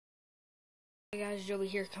guys, Joey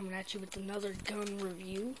here coming at you with another gun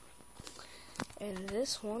review. And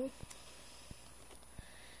this one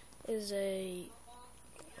is I'm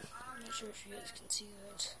not sure if you guys can see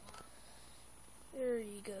that. There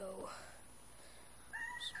you go.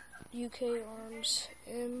 UK Arms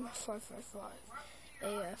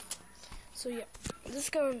M555AF. So yeah, this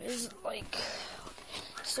gun is like,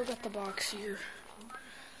 still got the box here.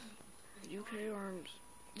 UK Arms,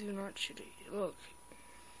 do not shoot it. Look.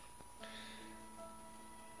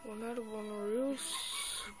 1 out of 1 real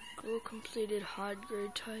completed high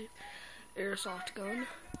grade type airsoft gun.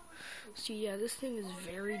 So yeah, this thing is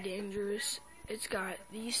very dangerous. It's got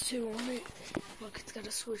these two on it. Look, it's got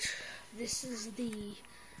a switch. This is the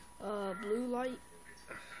blue light,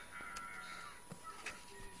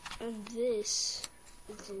 and this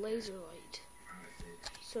is the laser light.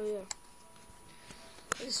 So yeah,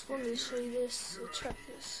 I just wanted to show you this. So check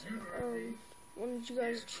this. Wanted you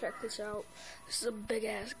guys to check this out. This is a big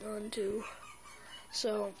ass gun too.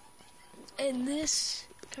 So, and this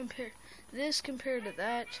compared to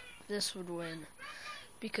that, this would win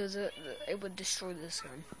because it would destroy this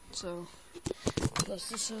gun. So, plus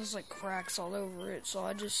this has like cracks all over it. So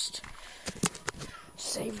I just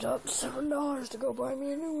saved up $7 to go buy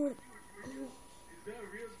me a new one.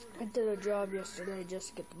 I did a job yesterday just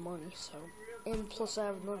to get the money. So, and plus I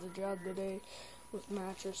have another job today with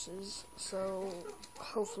mattresses, so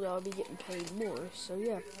hopefully I'll be getting paid more. So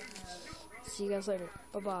yeah, see you guys later.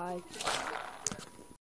 Bye bye.